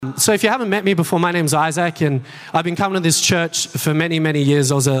So if you haven't met me before, my name's Isaac, and I've been coming to this church for many, many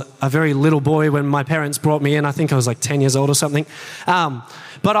years. I was a very little boy when my parents brought me in. I think I was like 10 years old or something.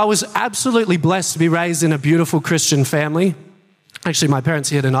 But I was absolutely blessed to be raised in a beautiful Christian family. Actually, my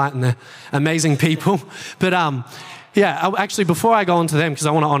parents are here tonight, and they're amazing people. But actually, before I go on to them, because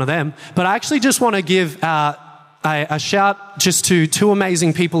I want to honor them, but I actually just want to give a shout just to two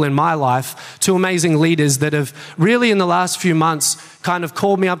amazing people in my life, two amazing leaders that have really in the last few months kind of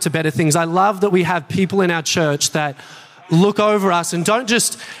called me up to better things. I love that we have people in our church that look over us and don't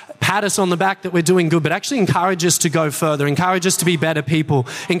just pat us on the back that we're doing good, but actually encourage us to go further, encourage us to be better people,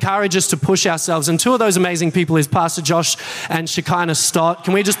 encourage us to push ourselves. And two of those amazing people is Pastor Josh and Shekinah Stott.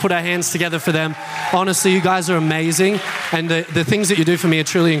 Can we just put our hands together for them? Honestly, you guys are amazing, and the things that you do for me are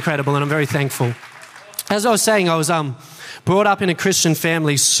truly incredible, and I'm very thankful. As I was saying, I was brought up in a Christian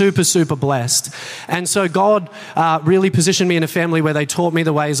family, super, super blessed. And so God really positioned me in a family where they taught me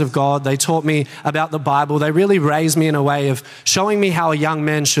the ways of God. They taught me about the Bible. They really raised me in a way of showing me how a young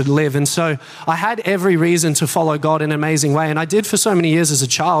man should live. And so I had every reason to follow God in an amazing way. And I did for so many years as a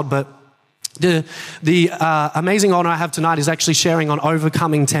child, but the amazing honor I have tonight is actually sharing on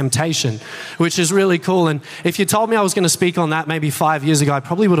overcoming temptation, which is really cool. And if you told me I was going to speak on that maybe 5 years ago, I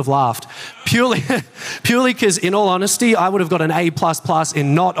probably would have laughed. Purely because, in all honesty, I would have got an A++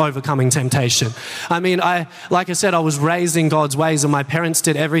 in not overcoming temptation. I mean, like I said, I was raised in God's ways, and my parents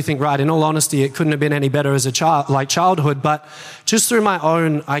did everything right. In all honesty, it couldn't have been any better as a child, like childhood. But just through my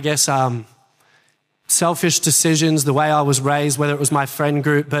own, I guess, selfish decisions, the way I was raised, whether it was my friend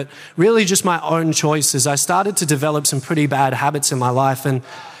group, but really just my own choices, I started to develop some pretty bad habits in my life. And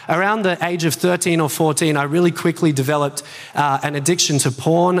around the age of 13 or 14, I really quickly developed an addiction to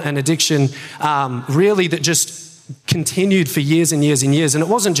porn, an addiction really that just continued for years and years and years. And it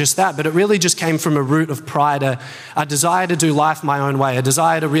wasn't just that, but it really just came from a root of pride, a desire to do life my own way, a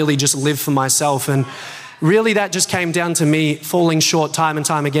desire to really just live for myself. And really that just came down to me falling short time and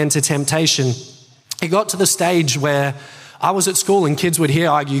time again to temptation. It got to the stage where I was at school and kids would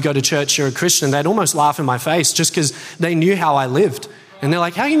hear, you go to church, you're a Christian. They'd almost laugh in my face just because they knew how I lived. And they're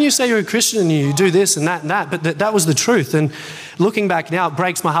like, how can you say you're a Christian and you do this and that and that? But that was the truth. And looking back now, it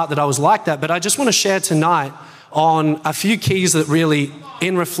breaks my heart that I was like that. But I just want to share tonight on a few keys that really,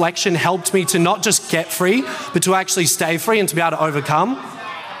 in reflection, helped me to not just get free, but to actually stay free and to be able to overcome.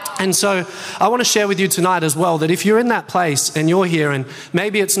 And so I want to share with you tonight as well that if you're in that place and you're here and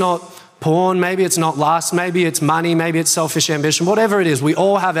maybe it's not porn, maybe it's not lust, maybe it's money, maybe it's selfish ambition, whatever it is, we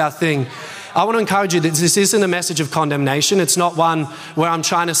all have our thing. I want to encourage you that this isn't a message of condemnation. It's not one where I'm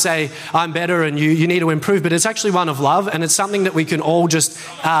trying to say I'm better and you need to improve, but it's actually one of love, and it's something that we can all just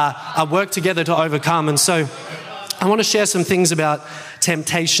work together to overcome. And so I want to share some things about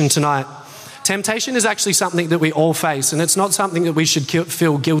temptation tonight. Temptation is actually something that we all face, and it's not something that we should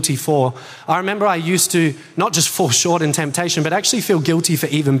feel guilty for. I remember I used to not just fall short in temptation, but actually feel guilty for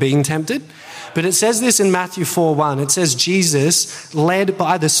even being tempted. But it says this in Matthew 4:1. It says, Jesus led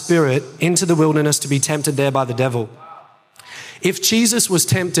by the Spirit into the wilderness to be tempted there by the devil. If Jesus was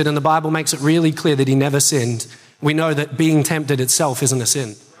tempted, and the Bible makes it really clear that he never sinned, we know that being tempted itself isn't a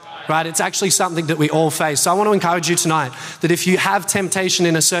sin. Right? It's actually something that we all face. So I want to encourage you tonight that if you have temptation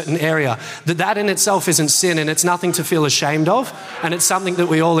in a certain area, that in itself isn't sin, and it's nothing to feel ashamed of, and it's something that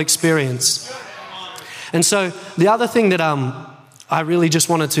we all experience. And so the other thing that I really just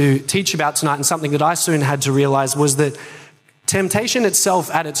wanted to teach about tonight, and something that I soon had to realize, was that temptation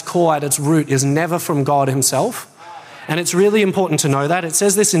itself at its core, at its root, is never from God himself. And it's really important to know that. It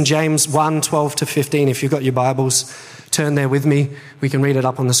says this in James 1:12-15. If you've got your Bibles, turn there with me. We can read it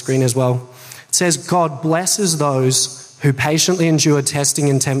up on the screen as well. It says, God blesses those who patiently endure testing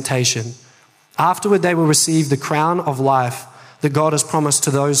and temptation. Afterward, they will receive the crown of life that God has promised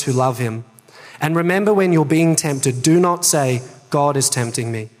to those who love him. And remember, when you're being tempted, do not say, God is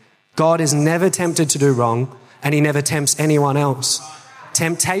tempting me. God is never tempted to do wrong, and he never tempts anyone else.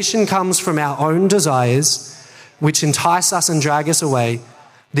 Temptation comes from our own desires, which entice us and drag us away.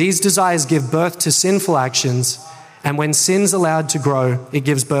 These desires give birth to sinful actions, and when sin's allowed to grow, it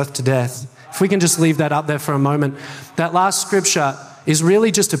gives birth to death. If we can just leave that up there for a moment. That last scripture is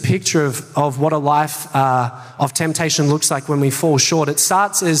really just a picture of what a life of temptation looks like when we fall short. It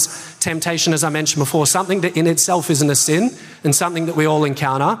starts as temptation, as I mentioned before, something that in itself isn't a sin and something that we all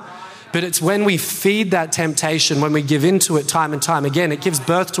encounter. But it's when we feed that temptation, when we give into it time and time again, it gives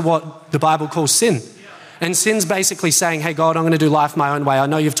birth to what the Bible calls sin. And sin's basically saying, hey, God, I'm going to do life my own way. I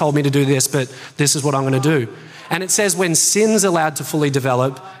know you've told me to do this, but this is what I'm going to do. And it says when sin's allowed to fully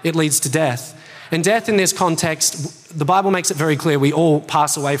develop, it leads to death. And death in this context, the Bible makes it very clear we all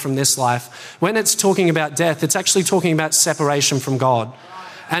pass away from this life. When it's talking about death, it's actually talking about separation from God.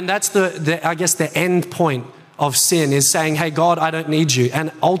 And that's the end point of sin is saying, hey, God, I don't need you.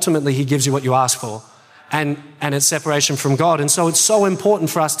 And ultimately he gives you what you ask for. And it's separation from God. And so it's so important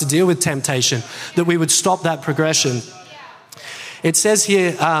for us to deal with temptation that we would stop that progression. It says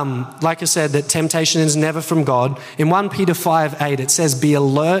here, like I said, that temptation is never from God. In 1 Peter 5:8, it says, be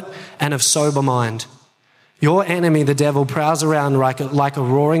alert and of sober mind. Your enemy, the devil, prowls around like a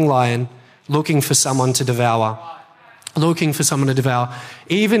roaring lion looking for someone to devour. Looking for someone to devour.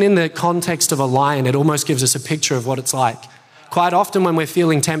 Even in the context of a lion, it almost gives us a picture of what it's like. Quite often when we're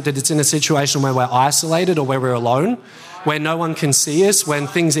feeling tempted, it's in a situation where we're isolated or where we're alone, where no one can see us, when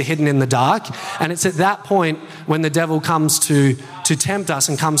things are hidden in the dark. And it's at that point when the devil comes to tempt us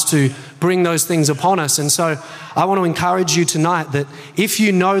and comes to bring those things upon us. And so I want to encourage you tonight that if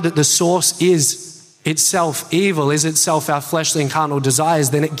you know that the source is itself evil, is itself our fleshly and carnal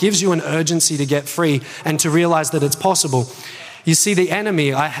desires, then it gives you an urgency to get free and to realize that it's possible. You see, the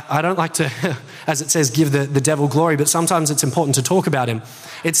enemy, I don't like to, as it says, give the devil glory, but sometimes it's important to talk about him.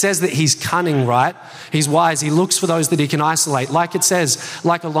 It says that he's cunning, right? He's wise. He looks for those that he can isolate. Like it says,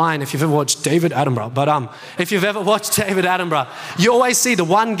 like a lion, if you've ever watched David Attenborough. But if you've ever watched David Attenborough, you always see the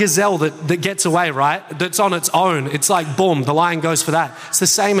one gazelle that gets away, right? That's on its own. It's like, boom, the lion goes for that. It's the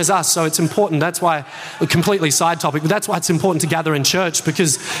same as us, so it's important. That's why, a completely side topic, but that's why it's important to gather in church,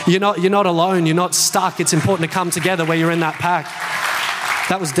 because you're not alone. You're not stuck. It's important to come together where you're in that pack.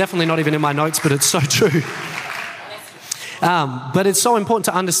 That was definitely not even in my notes, but it's so true. But it's so important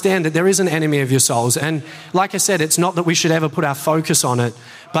to understand that there is an enemy of your souls. And like I said, it's not that we should ever put our focus on it,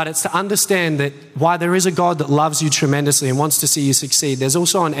 but it's to understand that while there is a God that loves you tremendously and wants to see you succeed, there's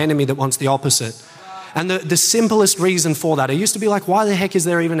also an enemy that wants the opposite. And the simplest reason for that, I used to be like, why the heck is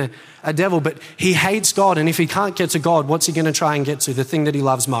there even a devil? But he hates God, and if he can't get to God, what's he going to try and get to? The thing that he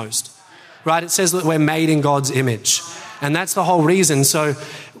loves most, right? It says that we're made in God's image. And that's the whole reason. So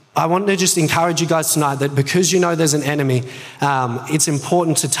I want to just encourage you guys tonight that because you know there's an enemy, it's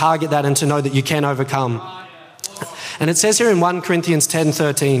important to target that and to know that you can overcome. And it says here in 1 Corinthians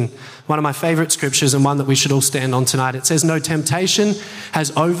 10:13, one of my favorite scriptures and one that we should all stand on tonight. It says, no temptation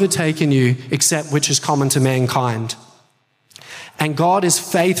has overtaken you except which is common to mankind. And God is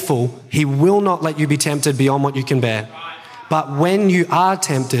faithful. He will not let you be tempted beyond what you can bear. But when you are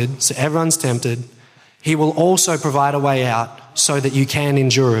tempted, so everyone's tempted, he will also provide a way out so that you can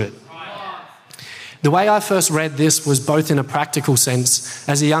endure it. The way I first read this was both in a practical sense.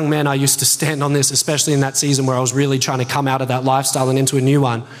 As a young man, I used to stand on this, especially in that season where I was really trying to come out of that lifestyle and into a new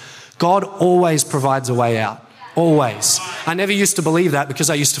one. God always provides a way out. Always. I never used to believe that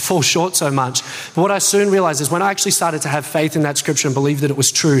because I used to fall short so much. But what I soon realized is when I actually started to have faith in that scripture and believe that it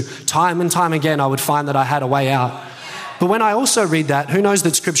was true, time and time again, I would find that I had a way out. But when I also read that, who knows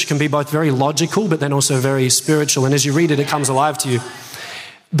that scripture can be both very logical, but then also very spiritual. And as you read it, it comes alive to you.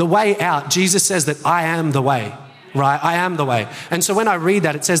 The way out, Jesus says that I am the way, right? I am the way. And so when I read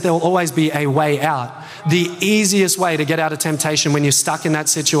that, it says there will always be a way out. The easiest way to get out of temptation when you're stuck in that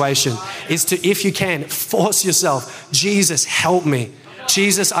situation is to, if you can, force yourself, Jesus, help me.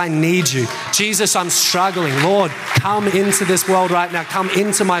 Jesus, I need you. Jesus, I'm struggling. Lord, come into this world right now. Come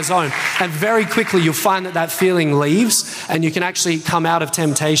into my zone. And very quickly, you'll find that feeling leaves and you can actually come out of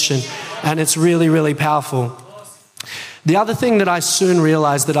temptation. And it's really, really powerful. The other thing that I soon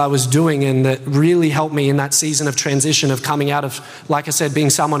realized that I was doing and that really helped me in that season of transition of coming out of, like I said, being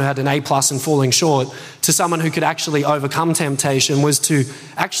someone who had an A+ and falling short to someone who could actually overcome temptation was to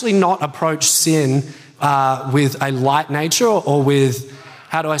actually not approach sin with a light nature or with,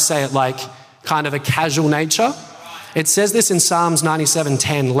 how do I say it, like kind of a casual nature. It says this in Psalms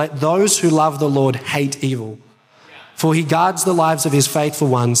 97:10, let those who love the Lord hate evil, for he guards the lives of his faithful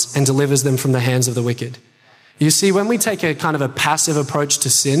ones and delivers them from the hands of the wicked. You see, when we take a kind of a passive approach to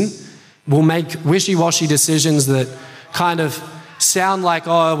sin, we'll make wishy-washy decisions that kind of sound like,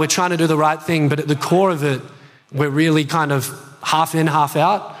 oh, we're trying to do the right thing, but at the core of it, we're really kind of half in, half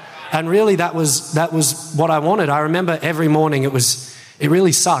out. And really that was what I wanted. I remember every morning it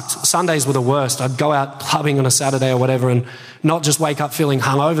really sucked. Sundays were the worst. I'd go out clubbing on a Saturday or whatever and not just wake up feeling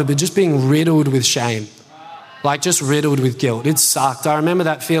hungover, but just being riddled with shame. Like just riddled with guilt. It sucked. I remember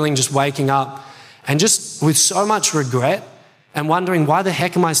that feeling just waking up and just with so much regret and wondering, why the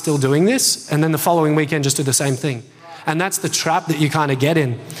heck am I still doing this? And then the following weekend just do the same thing. And that's the trap that you kind of get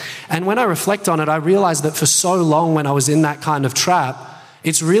in. And when I reflect on it, I realized that for so long when I was in that kind of trap,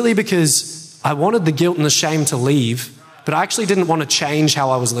 it's really because I wanted the guilt and the shame to leave, but I actually didn't want to change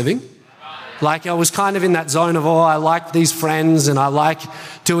how I was living. Like I was kind of in that zone of, I like these friends and I like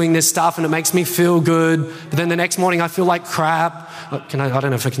doing this stuff and it makes me feel good. But then the next morning I feel like crap. I don't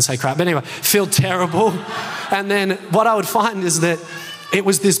know if I can say crap, but anyway, feel terrible. And then what I would find is that it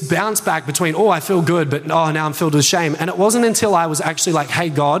was this bounce back between, oh, I feel good, but oh, now I'm filled with shame. And it wasn't until I was actually like, hey,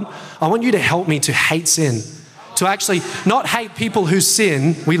 God, I want you to help me to hate sin. To actually not hate people who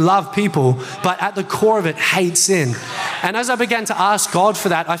sin, we love people, but at the core of it, hate sin. And as I began to ask God for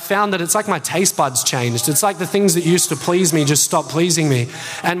that, I found that it's like my taste buds changed. It's like the things that used to please me just stopped pleasing me.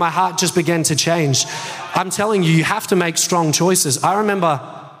 And my heart just began to change. I'm telling you, you have to make strong choices. I remember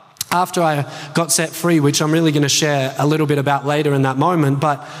after I got set free, which I'm really going to share a little bit about later in that moment,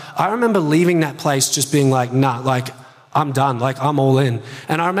 but I remember leaving that place just being like, nah, like, I'm done, like I'm all in.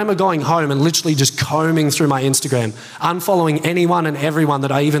 And I remember going home and literally just combing through my Instagram, unfollowing anyone and everyone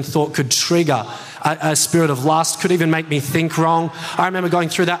that I even thought could trigger a spirit of lust, could even make me think wrong. I remember going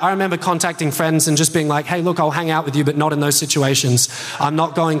through that. I remember contacting friends and just being like, hey, look, I'll hang out with you, but not in those situations. I'm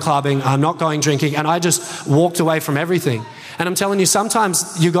not going clubbing, I'm not going drinking. And I just walked away from everything. And I'm telling you,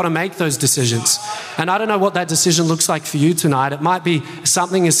 sometimes you've got to make those decisions. And I don't know what that decision looks like for you tonight. It might be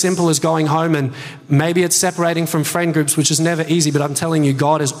something as simple as going home, and maybe it's separating from friend groups, which is never easy, but I'm telling you,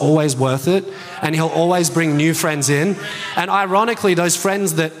 God is always worth it, and He'll always bring new friends in. And ironically, those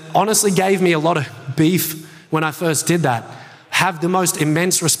friends that honestly gave me a lot of beef when I first did that have the most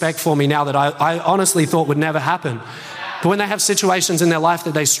immense respect for me now that I honestly thought would never happen. But when they have situations in their life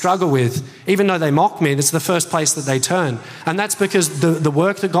that they struggle with, even though they mock me, it's the first place that they turn. And that's because the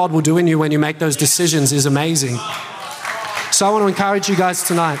work that God will do in you when you make those decisions is amazing. So I want to encourage you guys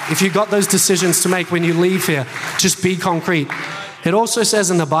tonight, if you've got those decisions to make when you leave here, just be concrete. It also says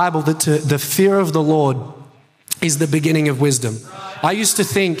in the Bible that the fear of the Lord is the beginning of wisdom. I used to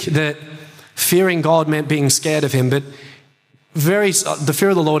think that fearing God meant being scared of Him, but the fear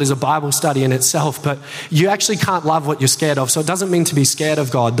of the Lord is a Bible study in itself, but you actually can't love what you're scared of. So it doesn't mean to be scared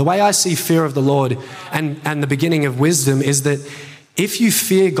of God. The way I see fear of the Lord and the beginning of wisdom is that if you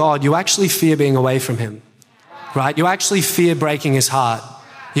fear God, you actually fear being away from Him, right? You actually fear breaking His heart.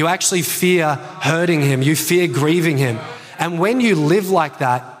 You actually fear hurting Him. You fear grieving Him. And when you live like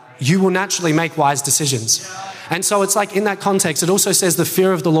that, you will naturally make wise decisions. And so it's like in that context, it also says the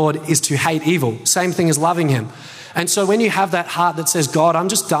fear of the Lord is to hate evil. Same thing as loving Him. And so when you have that heart that says, God, I'm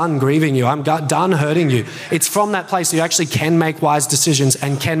just done grieving you, I'm done hurting you, it's from that place you actually can make wise decisions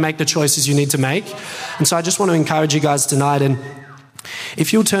and can make the choices you need to make. And so I just want to encourage you guys tonight. And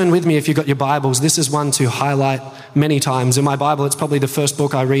if you'll turn with me, if you've got your Bibles, this is one to highlight many times. In my Bible, it's probably the first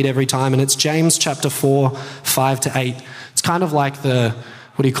book I read every time, and it's James chapter 4, 5-8. It's kind of like the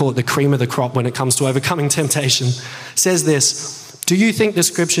cream of the crop when it comes to overcoming temptation. It says this, do you think the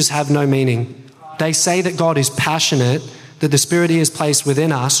scriptures have no meaning? They say that God is passionate, that the Spirit He has placed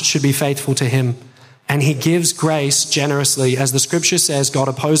within us should be faithful to Him. And He gives grace generously. As the scripture says, God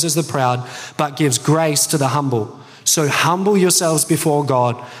opposes the proud, but gives grace to the humble. So humble yourselves before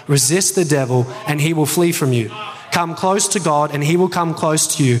God, resist the devil, and he will flee from you. Come close to God, and He will come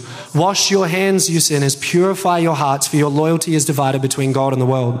close to you. Wash your hands, you sinners. Purify your hearts, for your loyalty is divided between God and the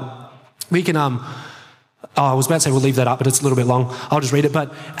world. We can I was about to say we'll leave that up, but it's a little bit long. I'll just read it.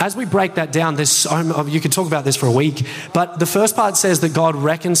 But as we break that down, you could talk about this for a week. But the first part says that God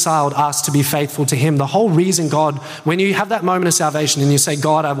reconciled us to be faithful to Him. The whole reason God, when you have that moment of salvation and you say,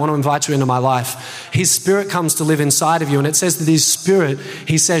 God, I want to invite you into my life, His Spirit comes to live inside of you. And it says that His Spirit,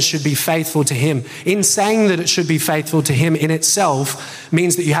 He says, should be faithful to Him. In saying that it should be faithful to Him in itself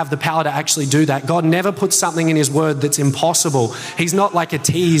means that you have the power to actually do that. God never puts something in His word that's impossible. He's not like a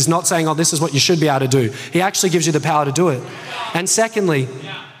tease, not saying, oh, this is what you should be able to do. He actually gives you the power to do it. And secondly,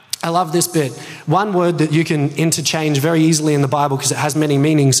 I love this bit. One word that you can interchange very easily in the Bible because it has many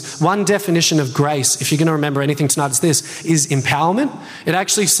meanings. One definition of grace, if you're going to remember anything tonight, it's this, is empowerment. It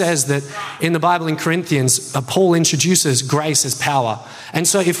actually says that in the Bible in Corinthians, Paul introduces grace as power. And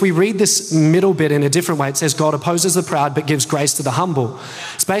so if we read this middle bit in a different way, it says God opposes the proud but gives grace to the humble.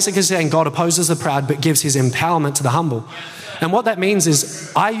 It's basically saying God opposes the proud but gives His empowerment to the humble. And what that means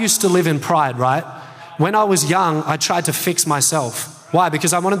is I used to live in pride, right? When I was young, I tried to fix myself. Why?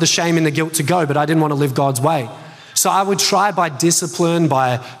 Because I wanted the shame and the guilt to go, but I didn't want to live God's way. So I would try by discipline,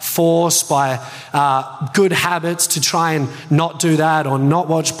 by force, by good habits to try and not do that, or not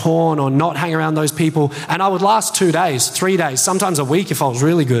watch porn, or not hang around those people. And I would last 2 days, 3 days, sometimes a week if I was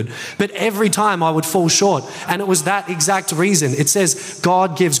really good. But every time I would fall short. And it was that exact reason. It says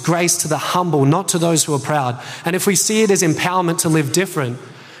God gives grace to the humble, not to those who are proud. And if we see it as empowerment to live different,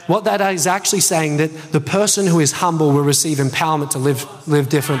 what that is actually saying that the person who is humble will receive empowerment to live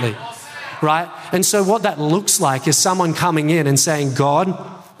differently, right? And so what that looks like is someone coming in and saying, God,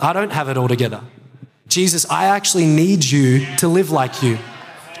 I don't have it all together. Jesus, I actually need you to live like you.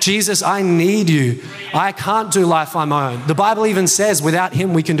 Jesus, I need you. I can't do life on my own. The Bible even says without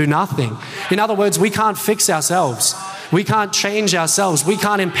Him we can do nothing. In other words, we can't fix ourselves. We can't change ourselves. We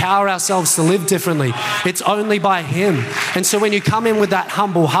can't empower ourselves to live differently. It's only by him. And so when you come in with that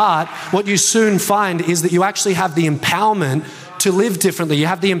humble heart, what you soon find is that you actually have the empowerment to live differently. You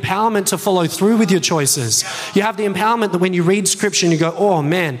have the empowerment to follow through with your choices. You have the empowerment that when you read scripture and you go, oh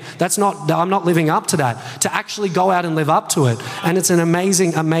man, I'm not living up to that, to actually go out and live up to it. And it's an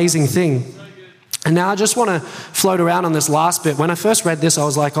amazing, amazing thing. And now I just want to float around on this last bit. When I first read this, I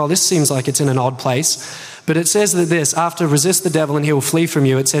was like, oh, this seems like it's in an odd place. But it says that after resist the devil and he will flee from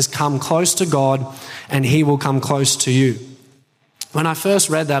you, it says, come close to God and he will come close to you. When I first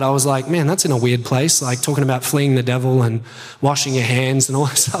read that, I was like, man, that's in a weird place, like talking about fleeing the devil and washing your hands and all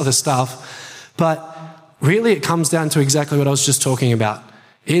this other stuff. But really it comes down to exactly what I was just talking about.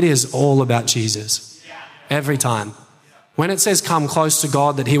 It is all about Jesus. Every time. When it says come close to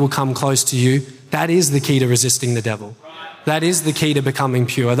God, that he will come close to you, that is the key to resisting the devil. That is the key to becoming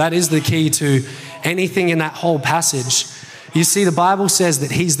pure. That is the key to anything in that whole passage. You see, the Bible says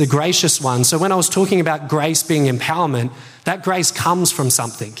that he's the gracious one. So when I was talking about grace being empowerment, that grace comes from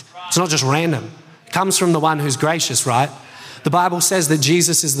something. It's not just random. It comes from the one who's gracious, right? The Bible says that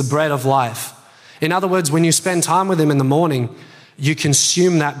Jesus is the bread of life. In other words, when you spend time with him in the morning, you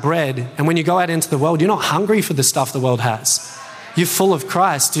consume that bread. And when you go out into the world, you're not hungry for the stuff the world has. You're full of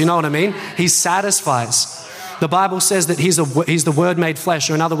Christ. Do you know what I mean? He satisfies. The Bible says that he's the Word made flesh,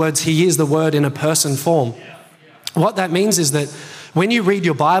 or in other words, he is the Word in a person form. What that means is that when you read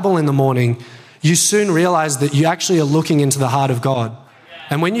your Bible in the morning, you soon realize that you actually are looking into the heart of God.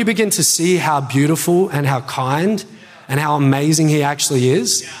 And when you begin to see how beautiful and how kind and how amazing he actually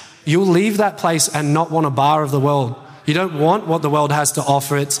is, you'll leave that place and not want a bar of the world. You don't want what the world has to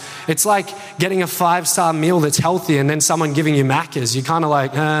offer. It's like getting a 5-star meal that's healthy and then someone giving you Macca's. You're kind of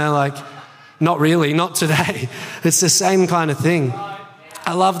like, not really, not today. It's the same kind of thing.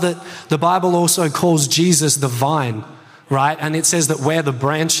 I love that the Bible also calls Jesus the vine, right? And it says that we're the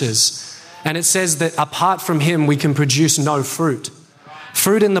branches. And it says that apart from him, we can produce no fruit.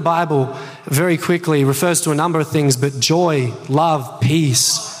 Fruit in the Bible, very quickly, refers to a number of things, but joy, love,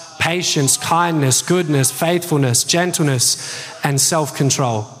 peace, patience, kindness, goodness, faithfulness, gentleness, and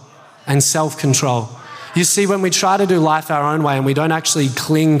self-control. You see, when we try to do life our own way and we don't actually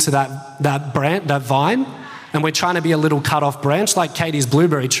cling to that vine, and we're trying to be a little cut off branch, like Katie's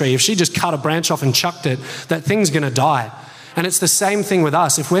blueberry tree. If she just cut a branch off and chucked it, that thing's going to die. And it's the same thing with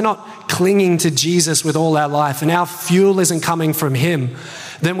us. If we're not clinging to Jesus with all our life and our fuel isn't coming from him,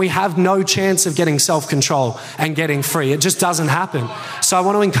 then we have no chance of getting self-control and getting free. It just doesn't happen. So I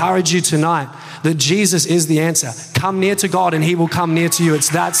want to encourage you tonight that Jesus is the answer. Come near to God and he will come near to you. It's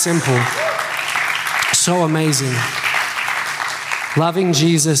that simple. So amazing. Loving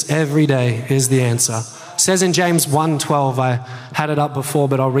Jesus every day is the answer. It says in James 1:12, I had it up before,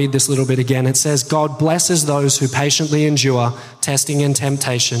 but I'll read this little bit again. It says, God blesses those who patiently endure testing and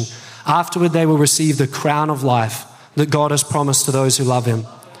temptation. Afterward, they will receive the crown of life that God has promised to those who love him.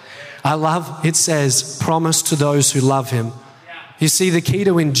 I love, it says, promise to those who love him. You see, the key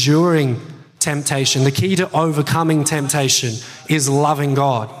to enduring temptation, the key to overcoming temptation is loving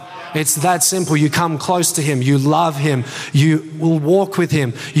God. It's that simple. You come close to him. You love him. You will walk with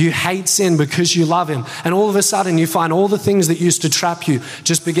him. You hate sin because you love him. And all of a sudden you find all the things that used to trap you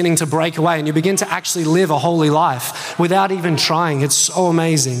just beginning to break away, and you begin to actually live a holy life without even trying. It's so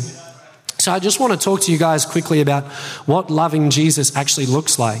amazing. So I just want to talk to you guys quickly about what loving Jesus actually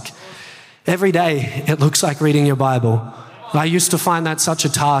looks like. Every day it looks like reading your Bible. I used to find that such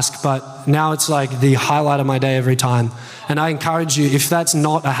a task, but now it's like the highlight of my day every time. And I encourage you, if that's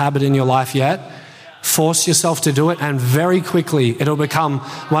not a habit in your life yet, force yourself to do it, and very quickly it'll become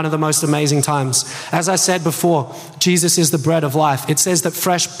one of the most amazing times. As I said before, Jesus is the bread of life. It says that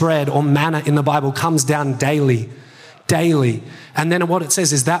fresh bread or manna in the Bible comes down daily. And then what it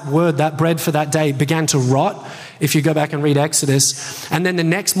says is that word, that bread for that day began to rot, if you go back and read Exodus. And then the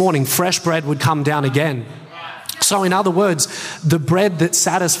next morning, fresh bread would come down again. So in other words, the bread that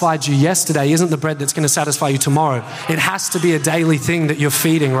satisfied you yesterday isn't the bread that's going to satisfy you tomorrow. It has to be a daily thing that you're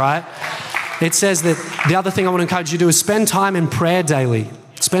feeding, right? It says that the other thing I want to encourage you to do is spend time in prayer daily.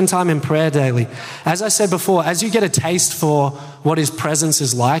 Spend time in prayer daily. As I said before, as you get a taste for what his presence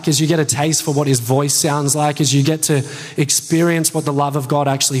is like, as you get a taste for what his voice sounds like, as you get to experience what the love of God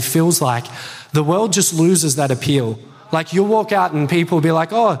actually feels like, the world just loses that appeal. Like you'll walk out and people will be like,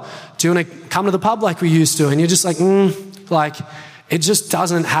 oh, do you want to come to the pub like we used to? And you're just like, like it just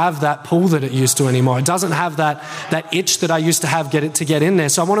doesn't have that pull that it used to anymore. It doesn't have that itch that I used to have to get in there.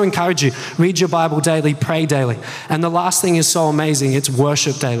 So I want to encourage you, read your Bible daily, pray daily. And the last thing is so amazing, it's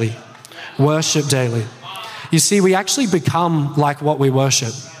worship daily. Worship daily. You see, we actually become like what we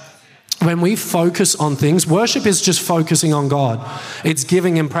worship. when we focus on things, worship is just focusing on God. It's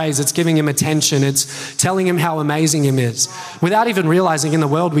giving him praise. It's giving him attention. It's telling him how amazing he is. Without even realizing, in the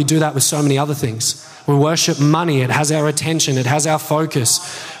world, we do that with so many other things. We worship money. It has our attention. It has our focus.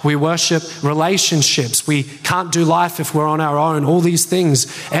 We worship relationships. We can't do life if we're on our own. All these things.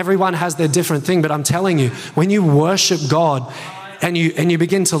 Everyone has their different thing. But I'm telling you, when you worship God, and you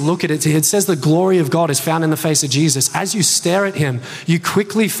begin to look at it, it says the glory of God is found in the face of Jesus. As you stare at him, you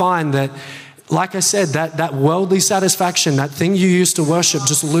quickly find that, like I said, that worldly satisfaction, that thing you used to worship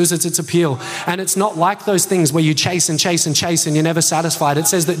just loses its appeal. And it's not like those things where you chase and chase and chase and you're never satisfied. It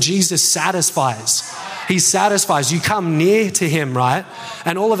says that Jesus satisfies. He satisfies. You come near to him, right?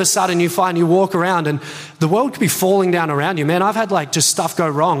 And all of a sudden you find you walk around and the world could be falling down around you. Man, I've had like just stuff go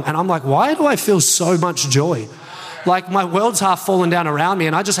wrong. And I'm like, why do I feel so much joy? Like my world's half fallen down around me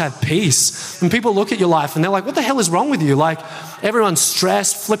and I just have peace. And people look at your life and they're like, what the hell is wrong with you? Like everyone's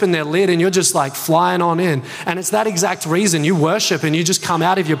stressed, flipping their lid and you're just like flying on in. And it's that exact reason you worship and you just come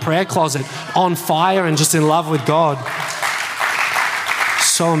out of your prayer closet on fire and just in love with God.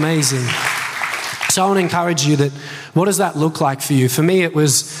 So amazing. So I want to encourage you that, what does that look like for you? For me, it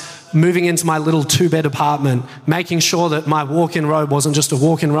was moving into my little 2-bed apartment, making sure that my walk-in robe wasn't just a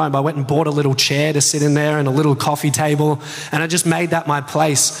walk-in robe. I went and bought a little chair to sit in there and a little coffee table, and I just made that my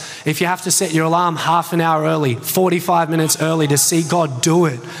place. If you have to set your alarm half an hour early, 45 minutes early to see God, do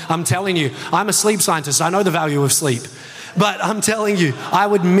it. I'm telling you, I'm a sleep scientist. I know the value of sleep. But I'm telling you, I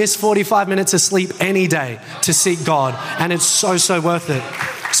would miss 45 minutes of sleep any day to seek God, and it's so, so worth it.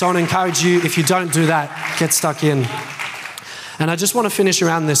 So I want to encourage you, if you don't do that, get stuck in. And I just want to finish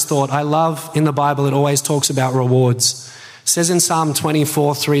around this thought. I love in the Bible, it always talks about rewards. It says in Psalm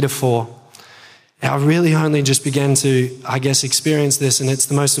 24, 3-4. I really only just began to, experience this, and it's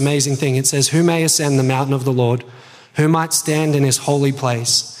the most amazing thing. It says, who may ascend the mountain of the Lord? Who might stand in his holy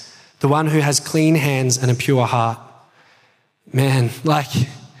place? The one who has clean hands and a pure heart. Man, like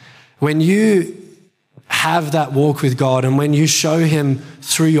when you have that walk with God and when you show him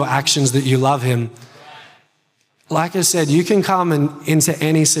through your actions that you love him, like I said, you can come into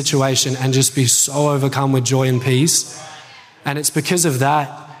any situation and just be so overcome with joy and peace. And it's because of that,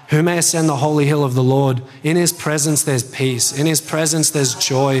 who may ascend the holy hill of the Lord? In his presence, there's peace. In his presence, there's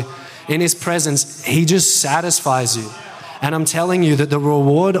joy. In his presence, he just satisfies you. And I'm telling you that the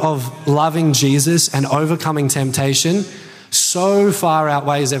reward of loving Jesus and overcoming temptation so far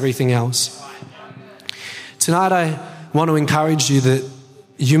outweighs everything else. Tonight, I want to encourage you that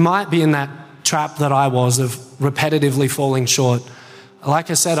you might be in that trap that I was of repetitively falling short.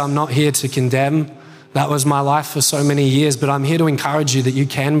 Like I said, I'm not here to condemn. That was my life for so many years, but I'm here to encourage you that you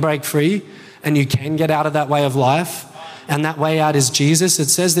can break free and you can get out of that way of life. And that way out is Jesus. It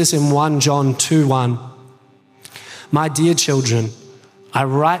says this in 1 John 2:1. My dear children, I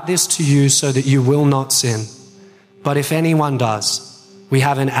write this to you so that you will not sin. But if anyone does, we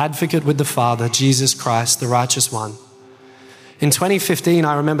have an advocate with the Father, Jesus Christ, the righteous one. In 2015,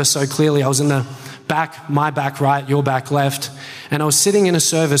 I remember so clearly, I was in the back, my back right, your back left, and I was sitting in a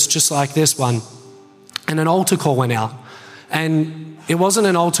service just like this one, and an altar call went out. And it wasn't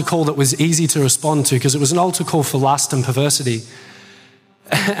an altar call that was easy to respond to because it was an altar call for lust and perversity.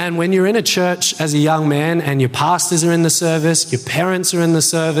 And when you're in a church as a young man and your pastors are in the service, your parents are in the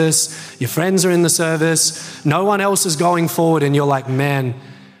service, your friends are in the service, no one else is going forward and you're like, man,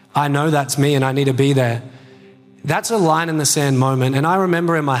 I know that's me and I need to be there. That's a line in the sand moment. And I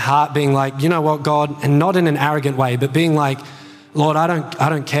remember in my heart being like, you know what, God, and not in an arrogant way, but being like, Lord, I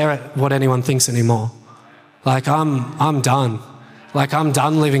don't care what anyone thinks anymore. Like I'm done. Like I'm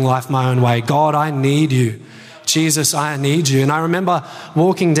done living life my own way. God, I need you. Jesus, I need you. And I remember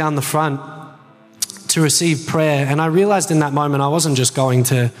walking down the front to receive prayer. And I realized in that moment, I wasn't just going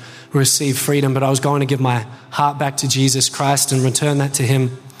to receive freedom, but I was going to give my heart back to Jesus Christ and return that to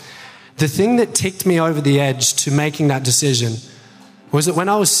him. The thing that ticked me over the edge to making that decision was that when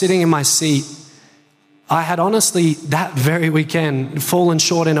I was sitting in my seat, I had honestly that very weekend fallen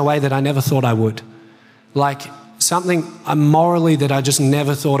short in a way that I never thought I would. Like something morally that I just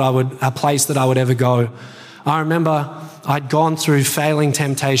never thought a place that I would ever go. I remember I'd gone through failing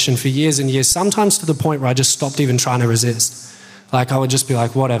temptation for years and years, sometimes to the point where I just stopped even trying to resist. Like I would just be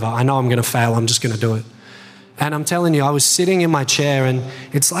like, whatever, I know I'm going to fail, I'm just going to do it. And I'm telling you, I was sitting in my chair and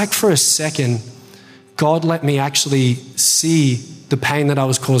it's like for a second, God let me actually see the pain that I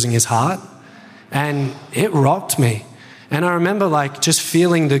was causing his heart. And it rocked me. And I remember like just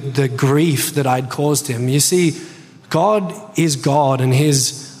feeling the grief that I'd caused him. You see, God is God and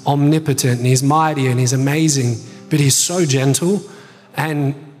he's omnipotent and he's mighty and he's amazing, but he's so gentle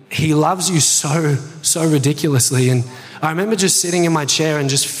and he loves you so ridiculously. And I remember just sitting in my chair and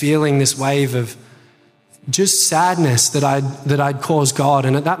just feeling this wave of just sadness that I'd caused God.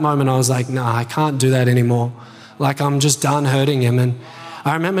 And at that moment I was like, no, I can't do that anymore. Like, I'm just done hurting him. And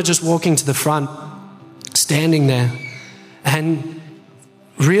I remember just walking to the front, standing there, and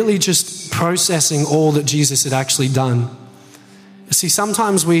really just processing all that Jesus had actually done. See,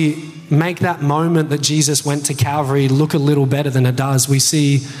 sometimes we make that moment that Jesus went to Calvary look a little better than it does. We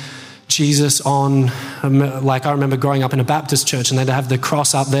see Jesus on, like, I remember growing up in a Baptist church and they'd have the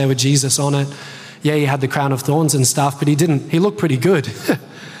cross up there with Jesus on it. Yeah, he had the crown of thorns and stuff, but he looked pretty good.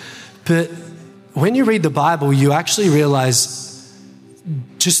 But when you read the Bible, you actually realize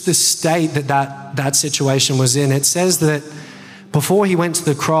just the state that situation was in. It says that before he went to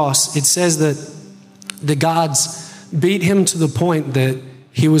the cross, it says that the guards beat him to the point that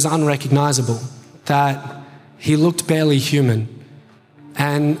he was unrecognizable, that he looked barely human.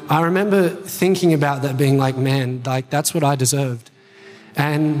 And I remember thinking about that, being like, man, like, that's what I deserved.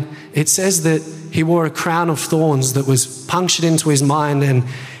 And it says that he wore a crown of thorns that was punctured into his mind, and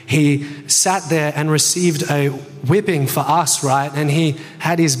he sat there and received a whipping for us, right? And he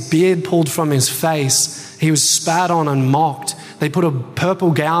had his beard pulled from his face. He was spat on and mocked. They put a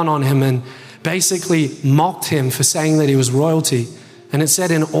purple gown on him and basically mocked him for saying that he was royalty. And it said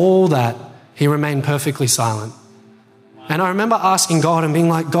in all that, he remained perfectly silent. And I remember asking God and being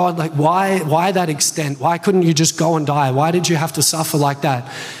like, God, like, why that extent? Why couldn't you just go and die? Why did you have to suffer like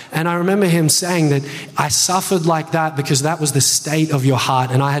that? And I remember him saying that I suffered like that because that was the state of your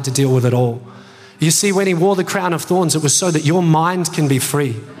heart and I had to deal with it all. You see, when he wore the crown of thorns, it was so that your mind can be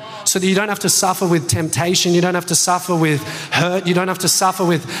free. So that you don't have to suffer with temptation, you don't have to suffer with hurt, you don't have to suffer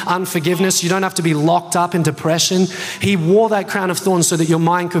with unforgiveness, you don't have to be locked up in depression. He wore that crown of thorns so that your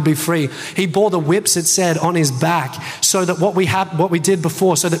mind could be free. He bore the whips, it said, on his back, so that what we did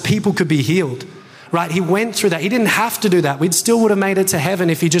before, so that people could be healed. Right? He went through that. He didn't have to do that. We still would have made it to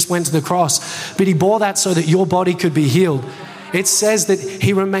heaven if he just went to the cross. But he bore that so that your body could be healed. It says that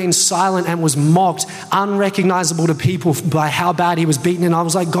he remained silent and was mocked, unrecognizable to people by how bad he was beaten. And I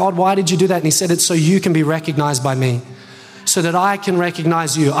was like, God, why did you do that? And he said, it's so you can be recognized by me, so that I can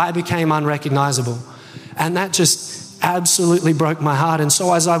recognize you. I became unrecognizable. And that just absolutely broke my heart. And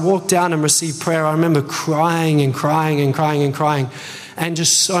so as I walked down and received prayer, I remember crying and crying and crying and crying, and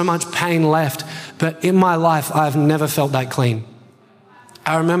just so much pain left. But in my life, I've never felt that clean.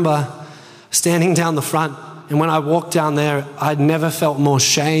 I remember standing down the front, and when I walked down there, I'd never felt more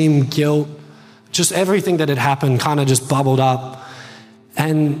shame, guilt, just everything that had happened kind of just bubbled up.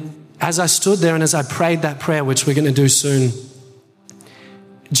 And as I stood there and as I prayed that prayer, which we're going to do soon,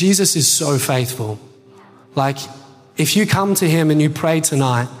 Jesus is so faithful. Like, if you come to him and you pray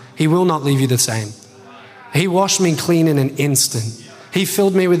tonight, he will not leave you the same. He washed me clean in an instant. He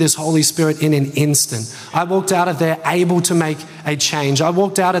filled me with his Holy Spirit in an instant. I walked out of there able to make a change. I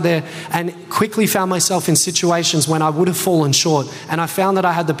walked out of there and quickly found myself in situations when I would have fallen short. And I found that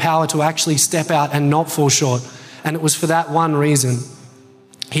I had the power to actually step out and not fall short. And it was for that one reason.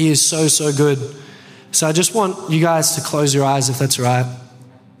 He is so, so good. So I just want you guys to close your eyes if that's all right.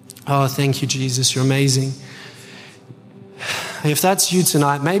 Oh, thank you, Jesus. You're amazing. If that's you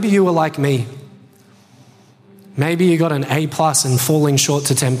tonight, maybe you were like me. Maybe you got an A+ in falling short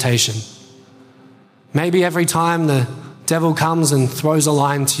to temptation. Maybe every time the devil comes and throws a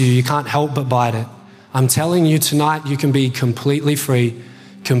line to you, you can't help but bite it. I'm telling you tonight, you can be completely free,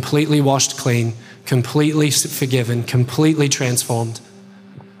 completely washed clean, completely forgiven, completely transformed.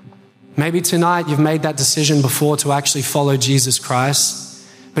 Maybe tonight you've made that decision before to actually follow Jesus Christ,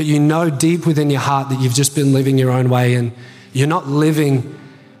 but you know deep within your heart that you've just been living your own way and you're not living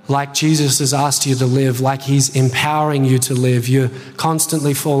like Jesus has asked you to live, like he's empowering you to live. You're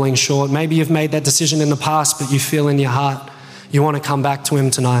constantly falling short. Maybe you've made that decision in the past, but you feel in your heart you want to come back to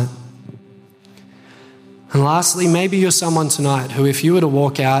him tonight. And lastly, maybe you're someone tonight who, if you were to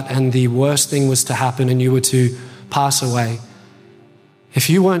walk out and the worst thing was to happen and you were to pass away, if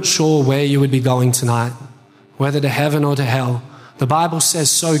you weren't sure where you would be going tonight, whether to heaven or to hell, the Bible says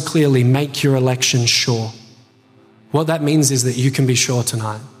so clearly, make your election sure. What that means is that you can be sure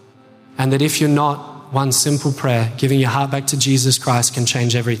tonight. And that if you're not, one simple prayer, giving your heart back to Jesus Christ, can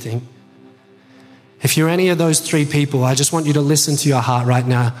change everything. If you're any of those three people, I just want you to listen to your heart right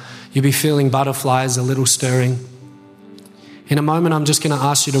now. You'll be feeling butterflies, a little stirring. In a moment, I'm just going to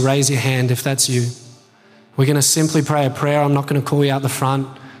ask you to raise your hand if that's you. We're going to simply pray a prayer. I'm not going to call you out the front,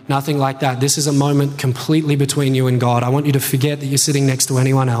 nothing like that. This is a moment completely between you and God. I want you to forget that you're sitting next to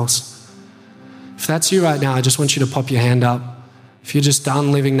anyone else. If that's you right now, I just want you to pop your hand up. If you're just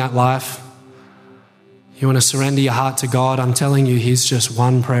done living that life, you want to surrender your heart to God, I'm telling you, he's just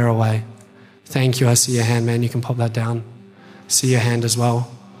one prayer away. Thank you. I see your hand, man. You can pop that down. See your hand as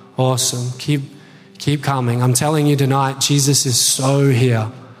well. Awesome. Keep coming. I'm telling you tonight, Jesus is so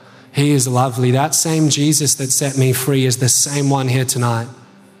here. He is lovely. That same Jesus that set me free is the same one here tonight.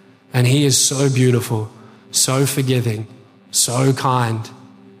 And he is so beautiful, so forgiving, so kind.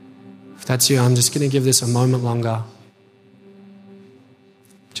 If that's you, I'm just going to give this a moment longer.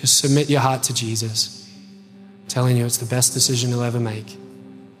 Just submit your heart to Jesus. I'm telling you, it's the best decision you'll ever make.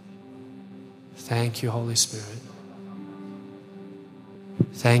 Thank you, Holy Spirit.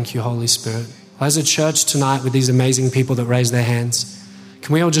 Thank you, Holy Spirit. As a church tonight with these amazing people that raise their hands,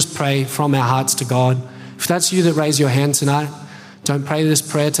 can we all just pray from our hearts to God? If that's you that raise your hand tonight, don't pray this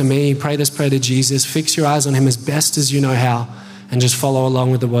prayer to me, pray this prayer to Jesus. Fix your eyes on him as best as you know how and just follow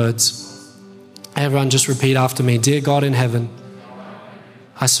along with the words. Everyone just repeat after me. Dear God in heaven,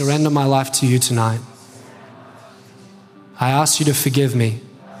 I surrender my life to you tonight. I ask you to forgive me.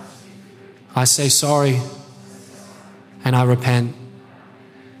 I say sorry and I repent.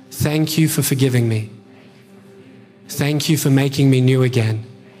 Thank you for forgiving me. Thank you for making me new again.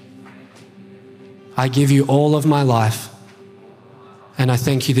 I give you all of my life, and I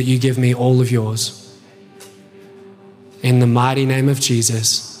thank you that you give me all of yours. In the mighty name of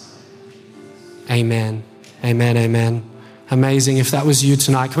Jesus, amen. Amen, amen. Amazing. If that was you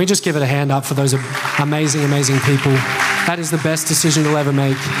tonight, can we just give it a hand up for those amazing, amazing people? That is the best decision you'll ever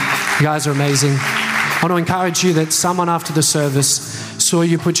make. You guys are amazing. I want to encourage you that someone after the service saw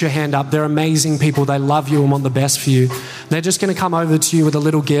you put your hand up. They're amazing people. They love you and want the best for you. They're just going to come over to you with a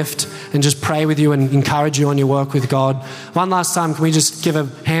little gift and just pray with you and encourage you on your work with God. One last time, can we just give a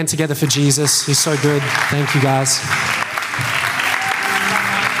hand together for Jesus? He's so good. Thank you, guys.